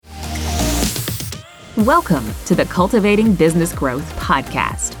Welcome to the Cultivating Business Growth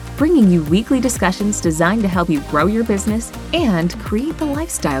podcast, bringing you weekly discussions designed to help you grow your business and create the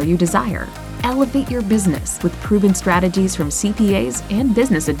lifestyle you desire. Elevate your business with proven strategies from CPAs and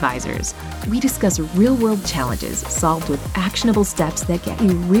business advisors. We discuss real-world challenges solved with actionable steps that get you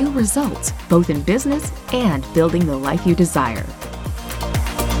real results, both in business and building the life you desire.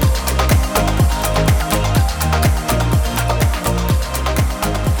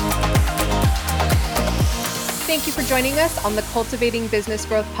 Thank you for joining us on the Cultivating Business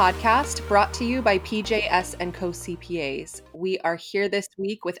Growth podcast, brought to you by PJS & Co. CPAs. We are here this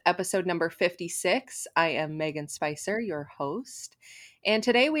week with episode number 56. I am Megan Spicer, your host. And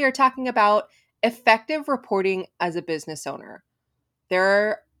today we are talking about effective reporting as a business owner.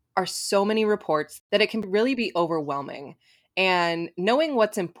 There are so many reports that it can really be overwhelming. And knowing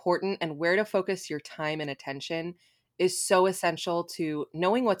what's important and where to focus your time and attention is so essential to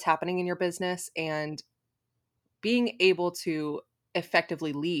knowing what's happening in your business and being able to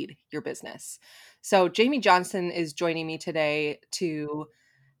effectively lead your business. So Jamie Johnson is joining me today to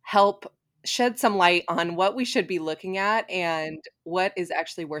help shed some light on what we should be looking at and what is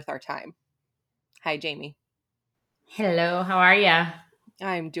actually worth our time. Hi, Jamie. Hello, how are you?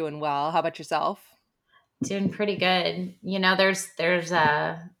 I'm doing well. How about yourself? Doing pretty good. You know,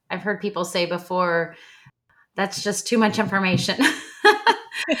 I've heard people say before, that's just too much information.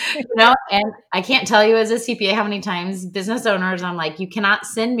 And I can't tell you as a CPA how many times business owners, I'm like, you cannot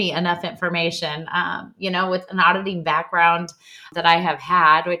send me enough information. With an auditing background that I have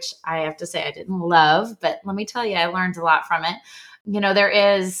had, which I have to say I didn't love, but let me tell you, I learned a lot from it.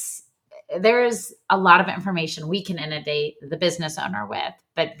 There is a lot of information we can inundate the business owner with,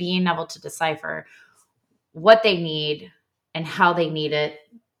 but being able to decipher what they need and how they need it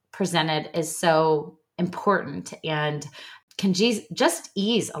presented is so important and can just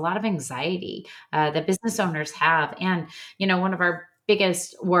ease a lot of anxiety that business owners have. And, one of our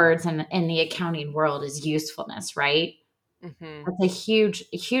biggest words in the accounting world is usefulness, right? Mm-hmm. That's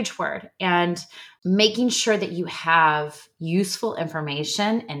a huge word. And making sure that you have useful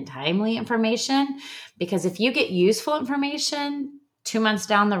information and timely information, because if you get useful information 2 months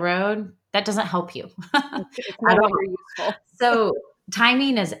down the road, that doesn't help you. It's no longer useful. So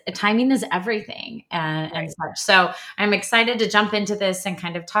timing is everything and Right. such. So I'm excited to jump into this and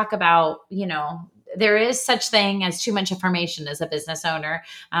kind of talk about, there is such thing as too much information as a business owner,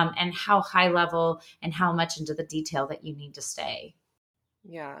 and how high level and how much into the detail that you need to stay.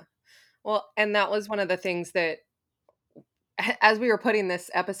 Yeah. Well, and that was one of the things that as we were putting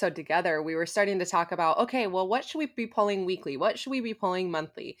this episode together, we were starting to talk about, okay, well, what should we be pulling weekly? What should we be pulling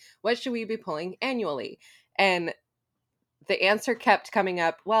monthly? What should we be pulling annually? And the answer kept coming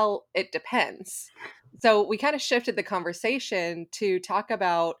up, well, it depends. So we kind of shifted the conversation to talk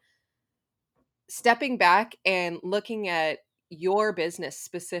about stepping back and looking at your business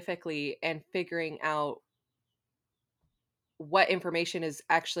specifically and figuring out what information is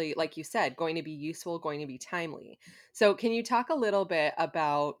actually, like you said, going to be useful, going to be timely. So can you talk a little bit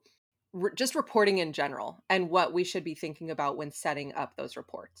about just reporting in general and what we should be thinking about when setting up those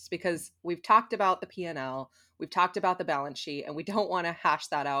reports? Because we've talked about the P&L, we've talked about the balance sheet, and we don't want to hash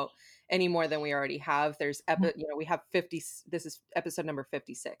that out any more than we already have. We have 50, this is episode number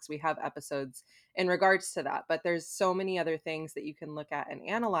 56. We have episodes in regards to that, but there's so many other things that you can look at and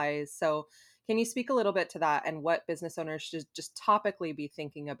analyze. So can you speak a little bit to that and what business owners should just topically be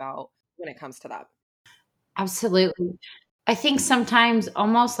thinking about when it comes to that? Absolutely. I think sometimes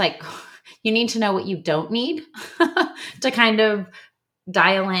almost like you need to know what you don't need to kind of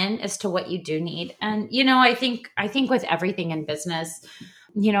dial in as to what you do need. And I think with everything in business,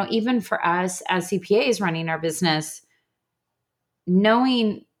 even for us as CPAs running our business,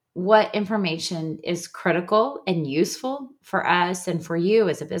 knowing what information is critical and useful for us and for you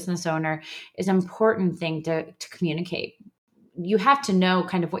as a business owner is an important thing to communicate. You have to know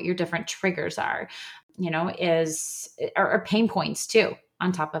kind of what your different triggers are, or pain points too.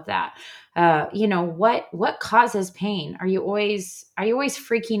 On top of that, what causes pain? Are you always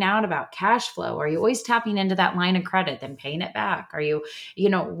freaking out about cash flow? Are you always tapping into that line of credit, then paying it back? Are you,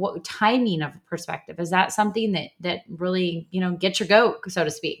 what timing of perspective? Is that something that really, gets your goat, so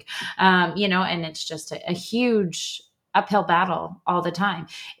to speak? And it's just a huge uphill battle all the time.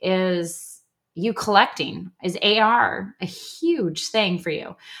 Is AR a huge thing for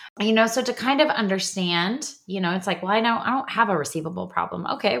you? So to kind of understand, it's like, well, I don't have a receivable problem.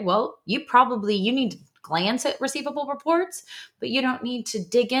 Okay, well, you need to glance at receivable reports, but you don't need to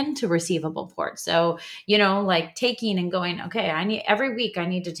dig into receivable reports. So, like taking and going, okay, every week I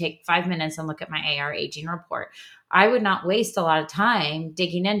need to take 5 minutes and look at my AR aging report. I would not waste a lot of time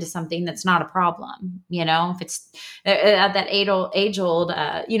digging into something that's not a problem. If it's that age old,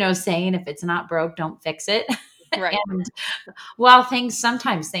 saying, if it's not broke, don't fix it. Right. And while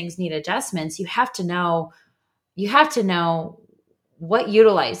sometimes things need adjustments, you have to know what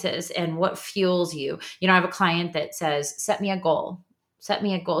utilizes and what fuels you. I have a client that says, set me a goal. Set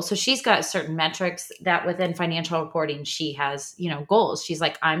me a goal. So she's got certain metrics that within financial reporting, she has, goals. She's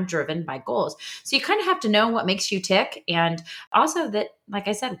like, I'm driven by goals. So you kind of have to know what makes you tick. And also that, like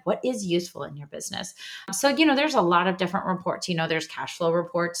I said, what is useful in your business. So, there's a lot of different reports. There's cash flow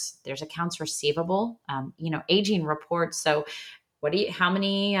reports, there's accounts receivable, aging reports. So how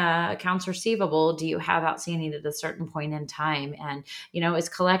many accounts receivable do you have outstanding at a certain point in time? And, is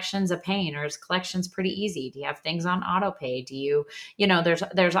collections a pain, or is collections pretty easy? Do you have things on auto pay? Do you,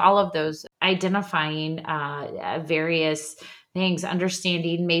 there's all of those identifying various things,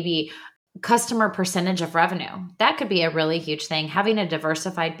 understanding maybe customer percentage of revenue. That could be a really huge thing. Having a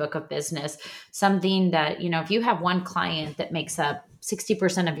diversified book of business, something that, if you have one client that makes up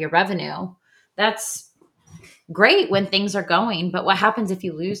 60% of your revenue, that's great when things are going, but what happens if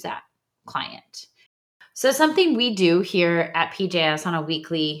you lose that client? So something we do here at PJS on a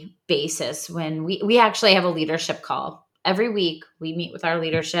weekly basis, when we actually have a leadership call. Every week we meet with our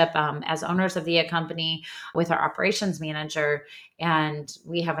leadership as owners of the company, with our operations manager, and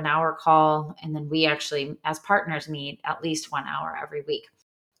we have an hour call. And then we actually, as partners, meet at least 1 hour every week.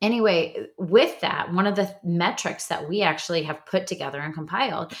 Anyway, with that, one of the metrics that we actually have put together and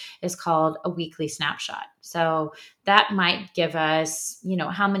compiled is called a weekly snapshot. So that might give us,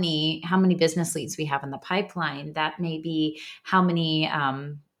 how many business leads we have in the pipeline. That may be how many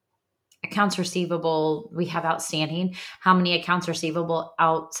accounts receivable we have outstanding, how many accounts receivable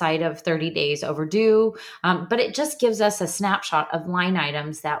outside of 30 days overdue. But it just gives us a snapshot of line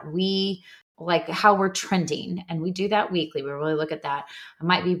items that we like, how we're trending. And we do that weekly. We really look at that. It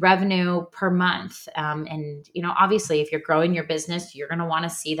might be revenue per month. And, obviously if you're growing your business, you're going to want to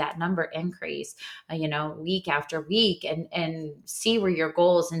see that number increase, week after week, and see where your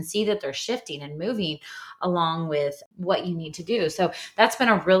goals, and see that they're shifting and moving along with what you need to do. So that's been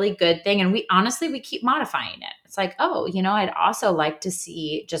a really good thing. And we keep modifying it. It's like, I'd also like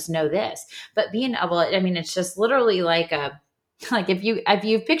to just know this, but being able, it's just literally like if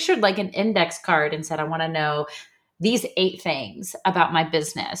you've pictured like an index card and said, I want to know these 8 things about my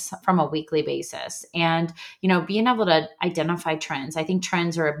business from a weekly basis. And, being able to identify trends. I think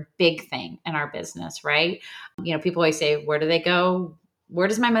trends are a big thing in our business, right? People always say, where do they go? Where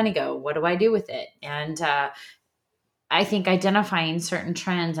does my money go? What do I do with it? And I think identifying certain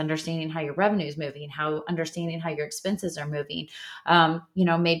trends, understanding how your revenue is moving, understanding how your expenses are moving,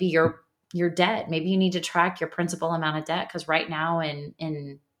 maybe your debt. Maybe you need to track your principal amount of debt, because right now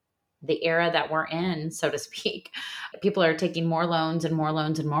in the era that we're in, so to speak, people are taking more loans and more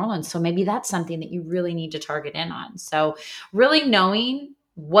loans and more loans. So maybe that's something that you really need to target in on. So really knowing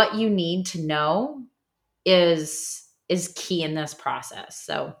what you need to know is key in this process.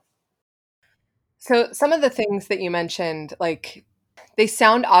 So some of the things that you mentioned, like, they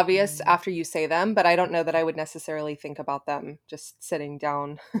sound obvious after you say them, but I don't know that I would necessarily think about them just sitting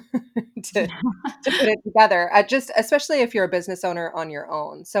down to put it together. Especially if you're a business owner on your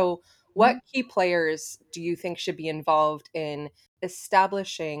own. So what key players do you think should be involved in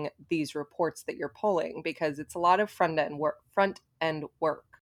establishing these reports that you're pulling? Because it's a lot of front end work.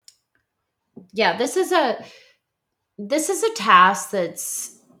 Yeah, this is a task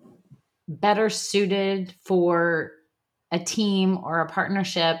that's better suited for a team or a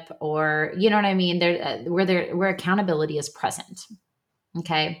partnership, or, you know what I mean? Where accountability is present.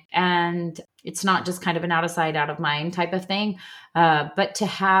 Okay. And it's not just kind of an out of sight, out of mind type of thing. But to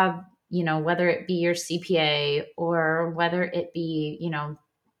have, whether it be your CPA, or whether it be,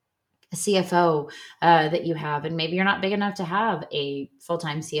 a CFO that you have, and maybe you're not big enough to have a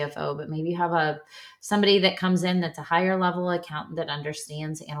full-time CFO, but maybe you have somebody that comes in that's a higher level accountant that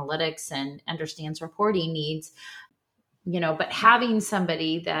understands analytics and understands reporting needs, but having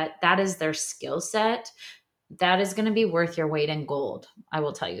somebody that is their skill set, that is going to be worth your weight in gold. I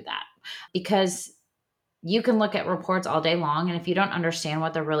will tell you that, because you can look at reports all day long, and if you don't understand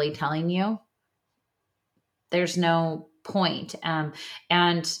what they're really telling you, there's no point. And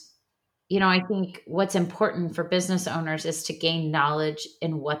I think what's important for business owners is to gain knowledge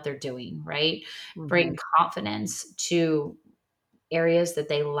in what they're doing, right? Mm-hmm. Bring confidence to areas that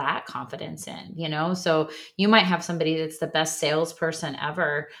they lack confidence in, so you might have somebody that's the best salesperson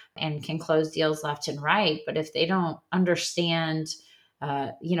ever and can close deals left and right, but if they don't understand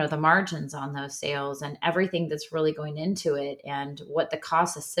the margins on those sales and everything that's really going into it and what the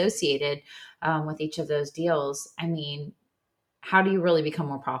costs associated with each of those deals. I mean, how do you really become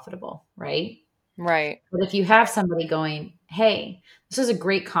more profitable, right? Right. But if you have somebody going, hey, this is a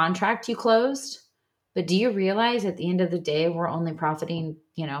great contract you closed, but do you realize at the end of the day, we're only profiting,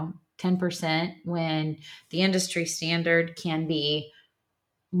 10% when the industry standard can be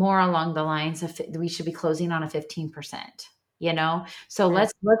more along the lines of we should be closing on a 15%, So Right.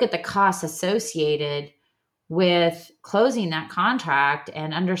 let's look at the costs associated with closing that contract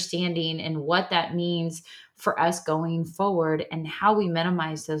and understanding and what that means for us going forward and how we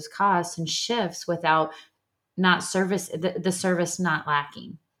minimize those costs and shifts without not service the service not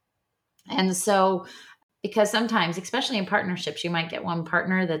lacking. And so because sometimes, especially in partnerships, you might get one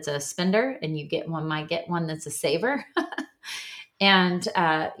partner that's a spender and might get one that's a saver. And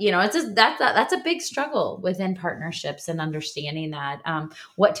that's a big struggle within partnerships and understanding that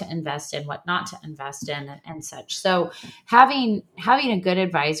what to invest in, what not to invest in, and such. So having a good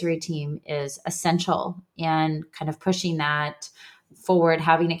advisory team is essential, and kind of pushing that forward,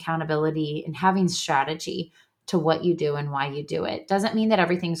 having accountability and having strategy to what you do and why you do it. Doesn't mean that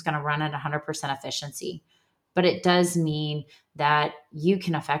everything's going to run at 100% efficiency, but it does mean that you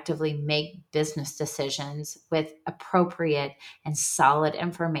can effectively make business decisions with appropriate and solid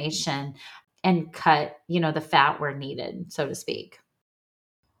information and cut, the fat where needed, so to speak.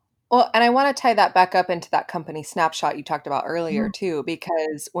 Well, and I want to tie that back up into that company snapshot you talked about earlier Mhm. too,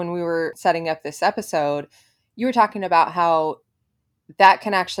 because when we were setting up this episode, you were talking about how that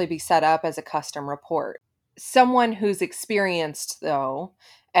can actually be set up as a custom report. Someone who's experienced, though,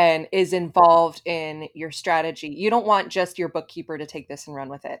 and is involved in your strategy, you don't want just your bookkeeper to take this and run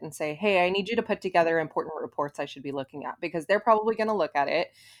with it and say, hey, I need you to put together important reports I should be looking at, because they're probably going to look at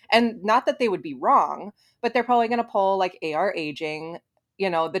it. And not that they would be wrong, but they're probably going to pull like AR aging,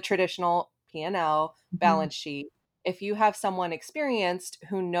 the traditional P&L Mhm. balance sheet. If you have someone experienced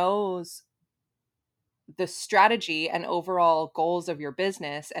who knows the strategy and overall goals of your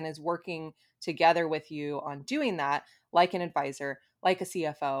business and is working together with you on doing that, like an advisor, like a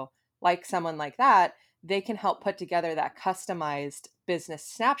CFO, like someone like that, they can help put together that customized business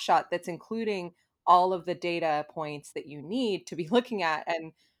snapshot that's including all of the data points that you need to be looking at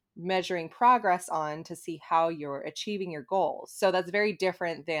and measuring progress on to see how you're achieving your goals. So that's very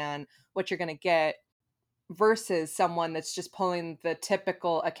different than what you're going to get versus someone that's just pulling the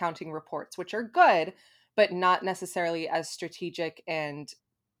typical accounting reports, which are good, but not necessarily as strategic and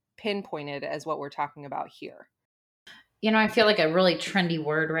pinpointed as what we're talking about here. I feel like a really trendy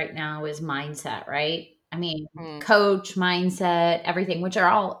word right now is mindset, right? I mean, Mm, coach, mindset, everything, which are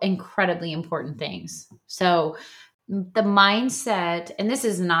all incredibly important things. So the mindset, and this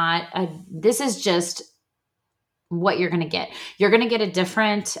is just what you're going to get. You're going to get a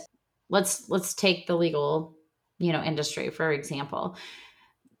different, let's take the legal, industry, for example.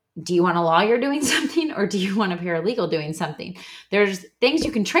 Do you want a lawyer doing something, or do you want a paralegal doing something? There's things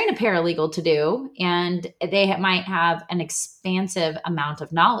you can train a paralegal to do, and they might have an expansive amount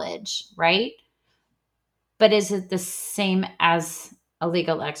of knowledge, right? But is it the same as a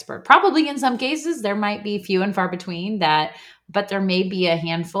legal expert? Probably in some cases, there might be few and far between that, but there may be a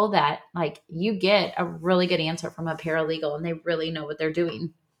handful that like you get a really good answer from a paralegal and they really know what they're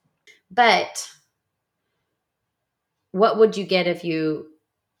doing. But what would you get if you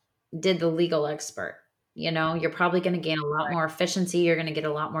did the legal expert? You're probably going to gain a lot right, more efficiency. You're going to get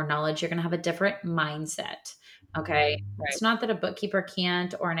a lot more knowledge. You're going to have a different mindset. Okay. right. It's not that a bookkeeper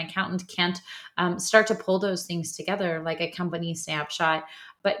can't or an accountant can't start to pull those things together like a company snapshot,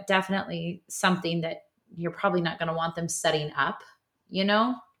 but definitely something that you're probably not going to want them setting up. You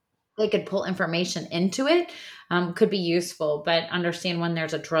know, they could pull information into it, could be useful, but understand when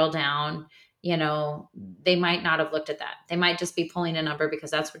there's a drill down, they might not have looked at that. They might just be pulling a number because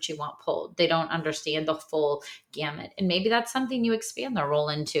that's what you want pulled. They don't understand the full gamut. And maybe that's something you expand their role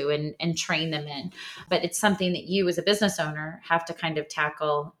into and train them in. But it's something that you as a business owner have to kind of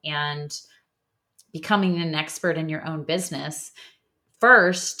tackle, and becoming an expert in your own business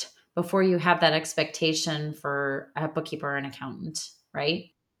first before you have that expectation for a bookkeeper or an accountant, right?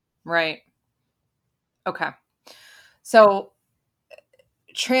 Right. Okay. So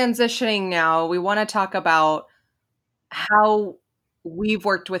transitioning now, we want to talk about how we've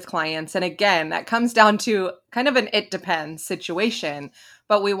worked with clients. And again, that comes down to kind of an it depends situation,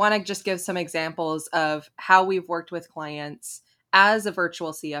 but we want to just give some examples of how we've worked with clients as a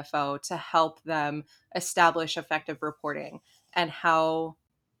virtual CFO to help them establish effective reporting and how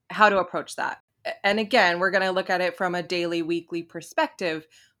to approach that. And again, we're going to look at it from a daily, weekly perspective,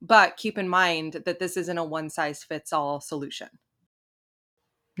 but keep in mind that this isn't a one size fits all solution.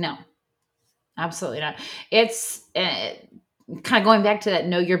 No, absolutely not. It's kind of going back to that,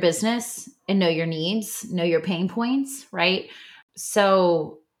 know your business and know your needs, know your pain points, right?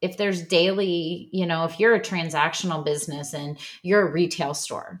 So if there's daily, if you're a transactional business and you're a retail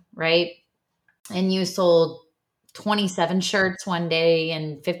store, right? And you sold 27 shirts one day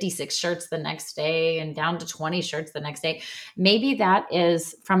and 56 shirts the next day and down to 20 shirts the next day. Maybe that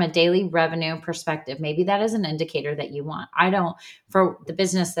is from a daily revenue perspective. Maybe that is an indicator that you want. For the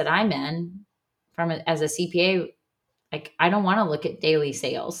business that I'm in as a CPA, like I don't want to look at daily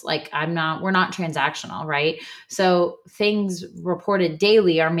sales. Like we're not transactional, right? So things reported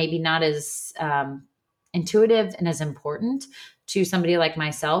daily are maybe not as intuitive and as important to somebody like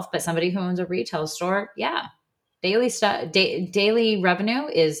myself, but somebody who owns a retail store, yeah, daily stuff, daily revenue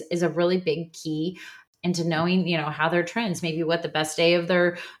is a really big key into knowing, how their trends, maybe what the best day of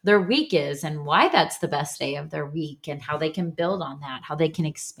their week is and why that's the best day of their week and how they can build on that, how they can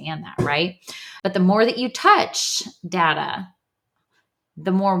expand that, right? But the more that you touch data,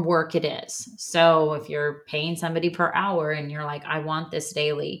 the more work it is. So if you're paying somebody per hour and you're like, I want this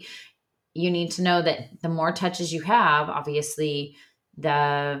daily, you need to know that the more touches you have, obviously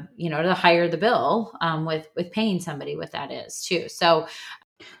the higher the bill with paying somebody with that is too. So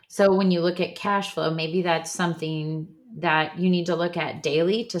when you look at cash flow, maybe that's something that you need to look at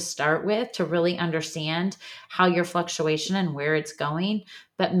daily to start with, to really understand how your fluctuation and where it's going.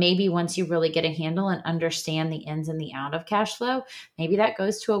 But maybe once you really get a handle and understand the ins and the out of cash flow, maybe that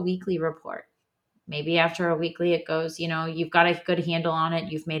goes to a weekly report. Maybe after a weekly, it goes, you've got a good handle on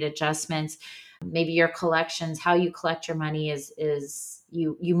it. You've made adjustments. Maybe your collections, how you collect your money is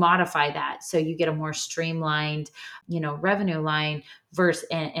you modify that. So you get a more streamlined, revenue line versus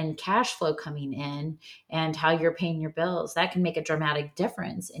and cash flow coming in and how you're paying your bills. That can make a dramatic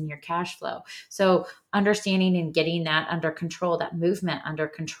difference in your cash flow. So understanding and getting that under control, that movement under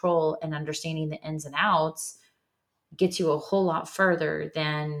control and understanding the ins and outs gets you a whole lot further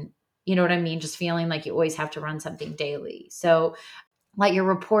than, you know what I mean? Just feeling like you always have to run something daily. So let your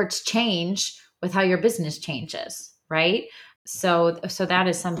reports change with how your business changes, right? So that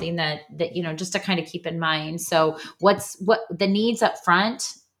is something that just to kind of keep in mind. So what the needs up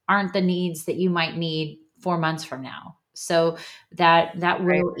front aren't the needs that you might need 4 months from now. So that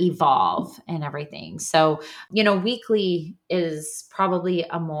will evolve and everything. So, weekly is probably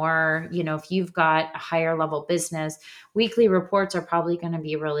a more, if you've got a higher level business, weekly reports are probably going to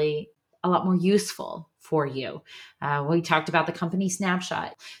be really a lot more useful for you. We talked about the company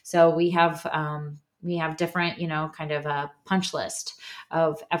snapshot. So we have different, kind of a punch list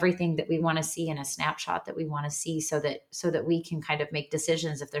of everything that we want to see in a snapshot that we want to see so that we can kind of make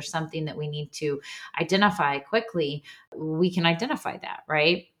decisions. If there's something that we need to identify quickly, we can identify that,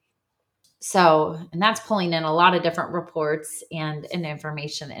 right? So, and that's pulling in a lot of different reports and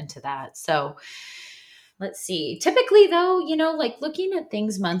information into that. So let's see. Typically though, like looking at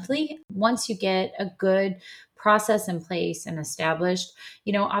things monthly, once you get a good process in place and established,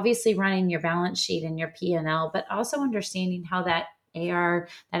 obviously running your balance sheet and your P&L, but also understanding how that AR,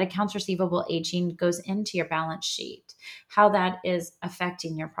 that accounts receivable aging goes into your balance sheet, how that is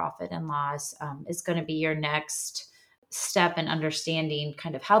affecting your profit and loss is going to be your next step in understanding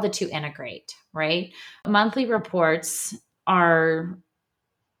kind of how the two integrate, right? Monthly reports are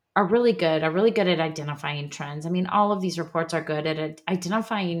really good at identifying trends. I mean, all of these reports are good at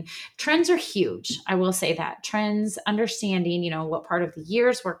identifying trends. Are huge. I will say that trends, understanding, what part of the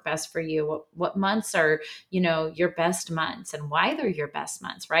years work best for you, what months are, your best months and why they're your best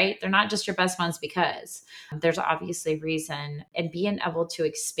months, right? They're not just your best months because there's obviously reason, and being able to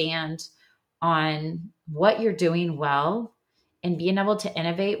expand on what you're doing well and being able to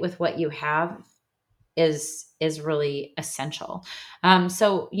innovate with what you have is really essential.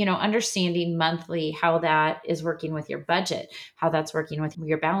 So, understanding monthly how that is working with your budget, how that's working with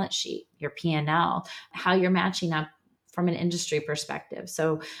your balance sheet, your P&L, how you're matching up from an industry perspective.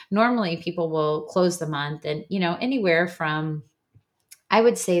 So normally people will close the month and, anywhere from, I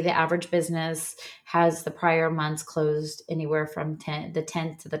would say the average business has the prior months closed anywhere from the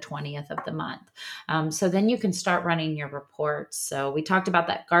 10th to the 20th of the month. So then you can start running your reports. So we talked about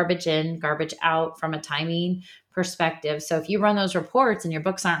that garbage in, garbage out from a timing perspective. So if you run those reports and your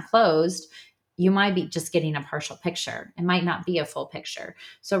books aren't closed, you might be just getting a partial picture. It might not be a full picture.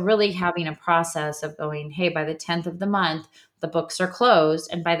 So really having a process of going, hey, by the 10th of the month, the books are closed.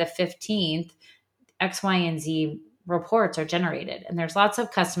 And by the 15th, X, Y, and Z reports are generated. And there's lots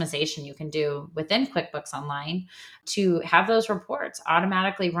of customization you can do within QuickBooks Online to have those reports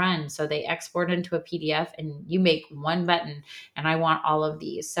automatically run. So they export into a PDF and you make one button and I want all of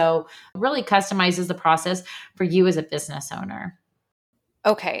these. So it really customizes the process for you as a business owner.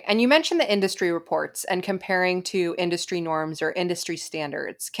 Okay. And you mentioned the industry reports and comparing to industry norms or industry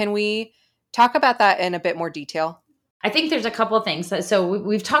standards. Can we talk about that in a bit more detail? I think there's a couple of things. So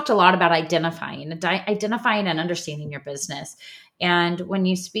we've talked a lot about identifying and understanding your business. And when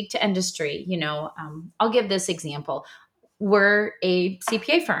you speak to industry, I'll give this example. We're a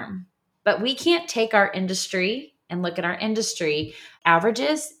CPA firm, but we can't take our industry and look at our industry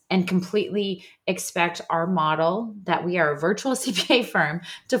averages and completely expect our model that we are a virtual CPA firm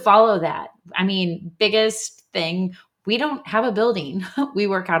to follow that. I mean, biggest thing, we don't have a building. We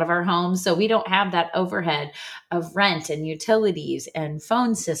work out of our homes, so we don't have that overhead of rent and utilities and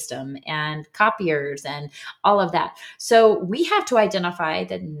phone system and copiers and all of that. So we have to identify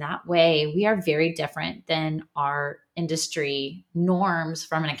that in that way, we are very different than our industry norms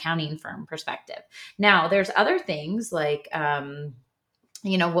from an accounting firm perspective. Now, there's other things like,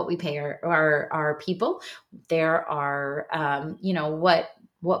 what we pay our people. There are,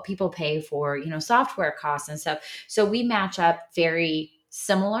 what people pay for, software costs and stuff. So we match up very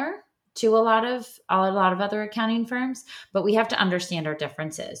similar to a lot of other accounting firms, but we have to understand our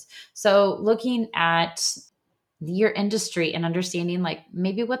differences. So looking at your industry and understanding like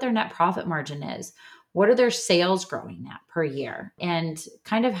maybe what their net profit margin is, what are their sales growing at per year, and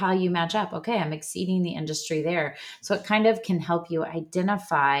kind of how you match up. Okay, I'm exceeding the industry there. So it kind of can help you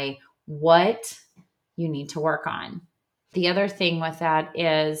identify what you need to work on. The other thing with that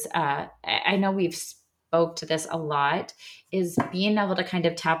is, I know we've spoke to this a lot, is being able to kind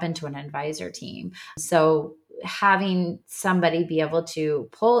of tap into an advisor team. So having somebody be able to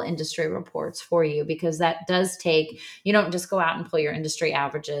pull industry reports for you, because that does take, you don't just go out and pull your industry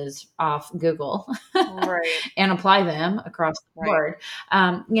averages off Google Right. and apply them across the Right.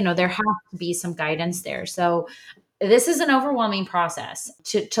 board. There has to be some guidance there. So this is an overwhelming process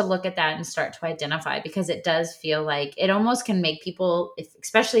to look at that and start to identify, because it does feel like it almost can make people,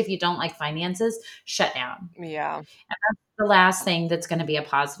 especially if you don't like finances, shut down. Yeah. And that's the last thing that's going to be a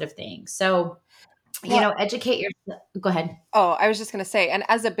positive thing. So, Well, educate yourself. Go ahead. oh, I was just going to say, and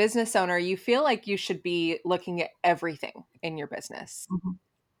as a business owner, you feel like you should be looking at everything in your business. Mhm.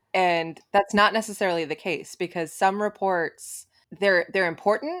 And that's not necessarily the case, because some reports, they're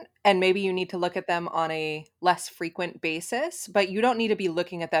important and maybe you need to look at them on a less frequent basis, but you don't need to be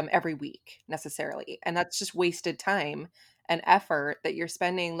looking at them every week necessarily. And that's just wasted time and effort that you're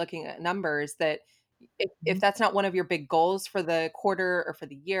spending looking at numbers that if Mhm. that's not one of your big goals for the quarter or for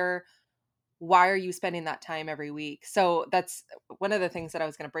the year, why are you spending that time every week? So that's one of the things that I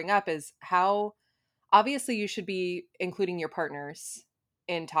was going to bring up, is how obviously you should be including your partners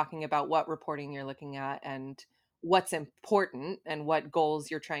in talking about what reporting you're looking at and what's important and what goals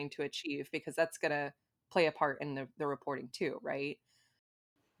you're trying to achieve, because that's going to play a part in the reporting too, right?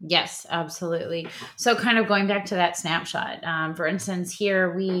 Yes, absolutely. So, kind of going back to that snapshot, for instance,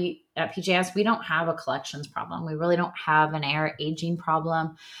 here we at PJS, we don't have a collections problem. We really don't have an air aging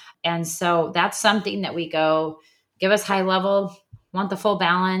problem. And so, that's something that we go, give us high level, want the full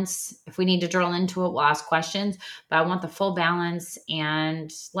balance. If we need to drill into it, we'll ask questions, but I want the full balance,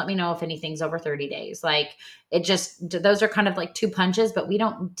 and let me know if anything's over 30 days. Like it just, those are kind of like two punches, but we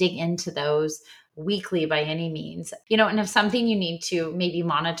don't dig into those weekly by any means. And if something you need to maybe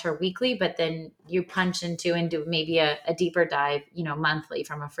monitor weekly, but then you punch into and do maybe a deeper dive, monthly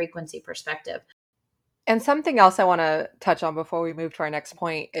from a frequency perspective. And something else I want to touch on before we move to our next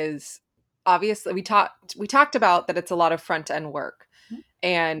point is, obviously we talked about that it's a lot of front end work.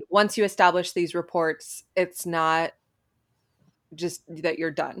 And once you establish these reports, it's not just that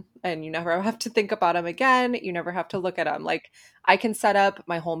you're done and you never have to think about them again. You never have to look at them. Like, I can set up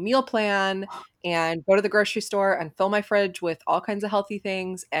my whole meal plan and go to the grocery store and fill my fridge with all kinds of healthy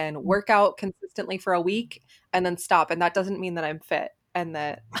things and work out consistently for a week and then stop. And that doesn't mean that I'm fit and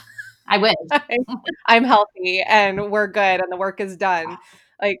that I wish. I'm I'm healthy and we're good and the work is done.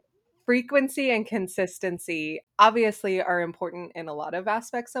 Like, frequency and consistency obviously are important in a lot of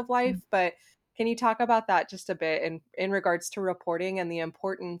aspects of life, but can you talk about that just a bit in regards to reporting and the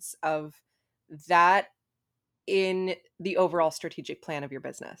importance of that in the overall strategic plan of your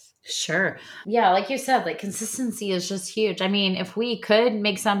business? Sure. Yeah, like you said, like consistency is just huge. I mean, if we could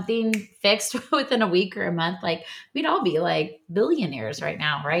make something fixed within a week or a month, like we'd all be like billionaires right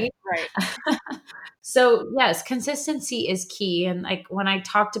now, right? Right. So, yes, consistency is key. And like when I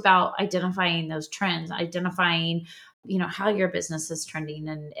talked about identifying those trends, identifying, how your business is trending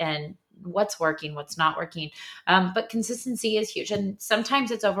and what's working, what's not working. But consistency is huge. And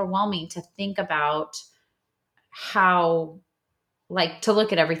sometimes it's overwhelming to think about how like to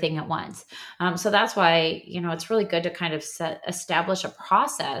look at everything at once. So that's why, it's really good to kind of establish a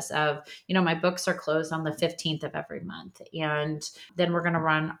process of, my books are closed on the 15th of every month. And then we're going to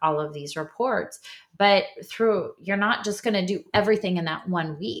run all of these reports. But you're not just going to do everything in that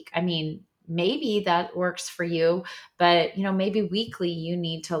one week. I mean, maybe that works for you, but, maybe weekly you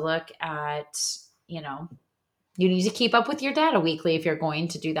need to look at, you need to keep up with your data weekly if you're going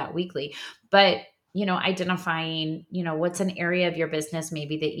to do that weekly. But identifying, what's an area of your business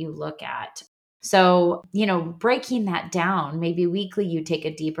maybe that you look at. So, breaking that down, maybe weekly you take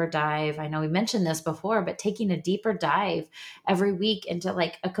a deeper dive. I know we mentioned this before, but taking a deeper dive every week into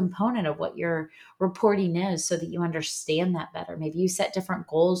like a component of what your reporting is so that you understand that better. Maybe you set different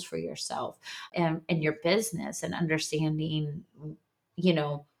goals for yourself and your business, and understanding,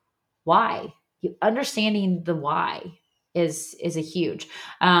 why. Understanding the why is a huge.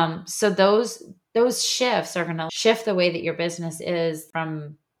 So those shifts are going to shift the way that your business is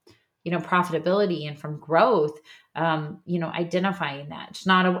from, profitability and from growth. Identifying that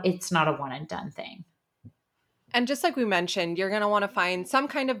it's not a one and done thing. And just like we mentioned, you're going to want to find some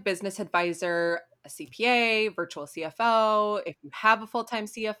kind of business advisor, a CPA, virtual CFO. If you have a full-time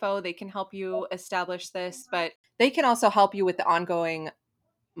CFO, they can help you establish this, but they can also help you with the ongoing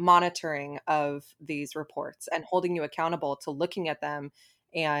monitoring of these reports and holding you accountable to looking at them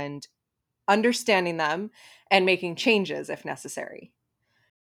and understanding them and making changes if necessary.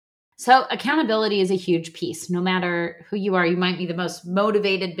 So accountability is a huge piece. No matter who you are, you might be the most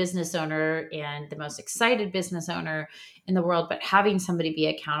motivated business owner and the most excited business owner in the world, but having somebody be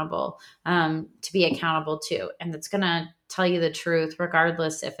accountable, to be accountable to, and that's going to tell you the truth,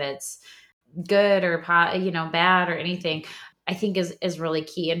 regardless if it's good or bad or anything, I think is really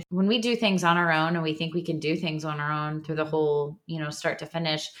key. And when we do things on our own and we think we can do things on our own through the whole, start to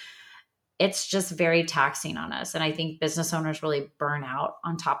finish, it's just very taxing on us. And I think business owners really burn out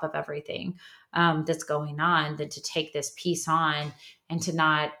on top of everything that's going on, than to take this piece on and to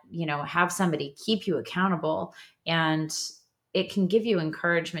not, have somebody keep you accountable. And it can give you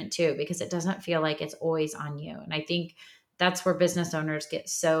encouragement too, because it doesn't feel like it's always on you. And I think that's where business owners get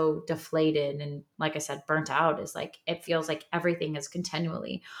so deflated and, like I said, burnt out, is like, it feels like everything is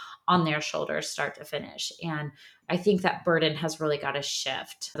continually on their shoulders, start to finish. And I think that burden has really got to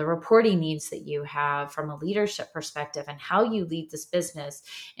shift. The reporting needs that you have from a leadership perspective and how you lead this business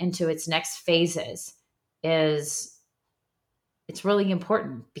into its next phases it's really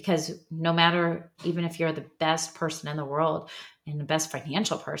important, because no matter, even if you're the best person in the world and the best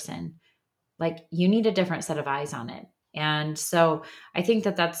financial person, like, you need a different set of eyes on it. And so I think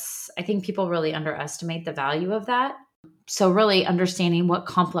I think people really underestimate the value of that. So really understanding what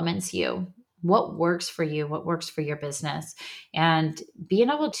complements you, what works for you, what works for your business, and being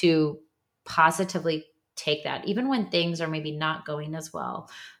able to positively take that, even when things are maybe not going as well.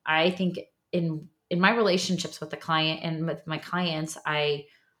 I think in my relationships with the client and with my clients, I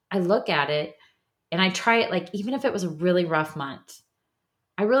look at it and I try it, like, even if it was a really rough month,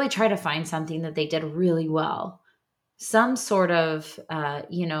 I really try to find something that they did really well. Some sort of,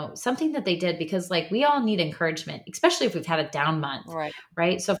 something that they did, because like, we all need encouragement, especially if we've had a down month. Right.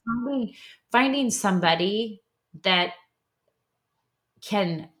 Right. So finding somebody that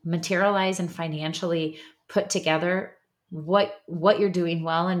can materialize and financially put together what you're doing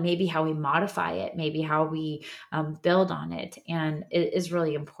well, and maybe how we modify it, maybe how we build on it, and it is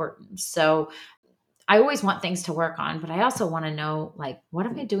really important. So I always want things to work on, but I also want to know, like, what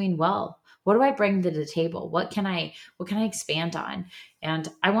am I doing well? What do I bring to the table? What can I expand on? And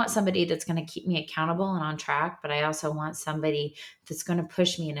I want somebody that's going to keep me accountable and on track, but I also want somebody that's going to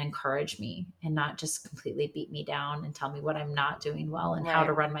push me and encourage me, and not just completely beat me down and tell me what I'm not doing well and how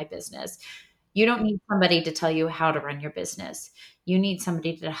to run my business. You don't need somebody to tell you how to run your business. You need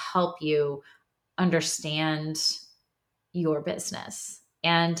somebody to help you understand your business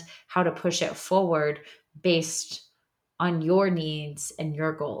and how to push it forward based on your needs and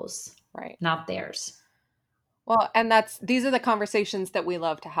your goals, Right. not theirs. Well, and these are the conversations that we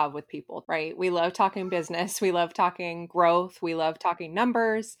love to have with people, right? We love talking business. We love talking growth. We love talking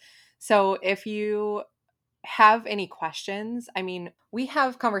numbers. So if you have any questions, I mean, we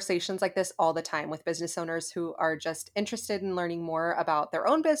have conversations like this all the time with business owners who are just interested in learning more about their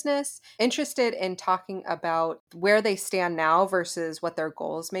own business, interested in talking about where they stand now versus what their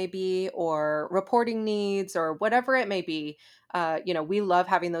goals may be, or reporting needs, or whatever it may be. We love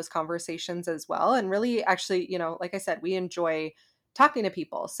having those conversations as well. And really, actually, like I said, we enjoy talking to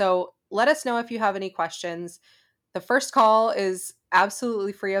people. So let us know if you have any questions. The first call is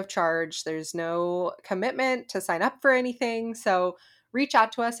absolutely free of charge. There's no commitment to sign up for anything. So reach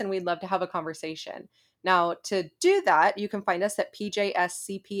out to us and we'd love to have a conversation. Now, to do that, you can find us at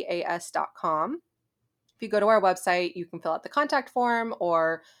pjscpas.com. If you go to our website, you can fill out the contact form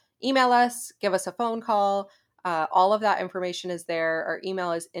or email us, give us a phone call. All of that information is there. Our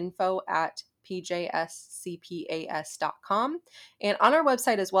email is info@pjscpas.com. And on our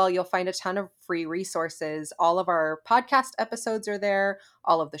website as well, you'll find a ton of free resources. All of our podcast episodes are there,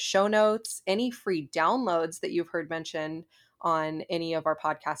 all of the show notes, any free downloads that you've heard mentioned on any of our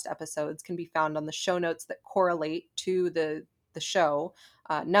podcast episodes can be found on the show notes that correlate to the show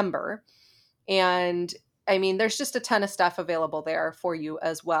number. And I mean, there's just a ton of stuff available there for you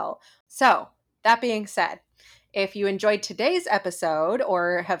as well. So that being said, if you enjoyed today's episode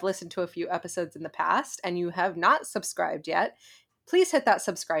or have listened to a few episodes in the past and you have not subscribed yet, please hit that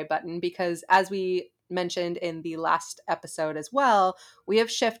subscribe button because as we mentioned in the last episode as well, we have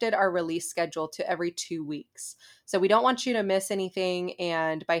shifted our release schedule to every 2 weeks. So we don't want you to miss anything.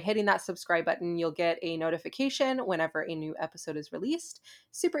 And by hitting that subscribe button, you'll get a notification whenever a new episode is released.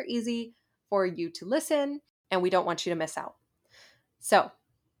 Super easy for you to listen, and we don't want you to miss out. So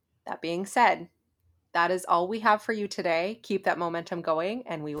that being said, that is all we have for you today. Keep that momentum going,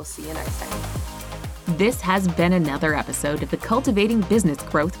 and we will see you next time. This has been another episode of the Cultivating Business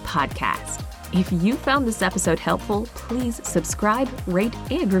Growth podcast. If you found this episode helpful, please subscribe, rate,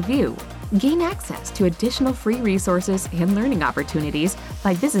 and review. Gain access to additional free resources and learning opportunities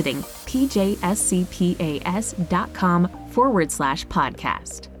by visiting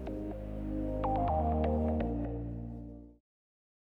pjscpas.com/podcast.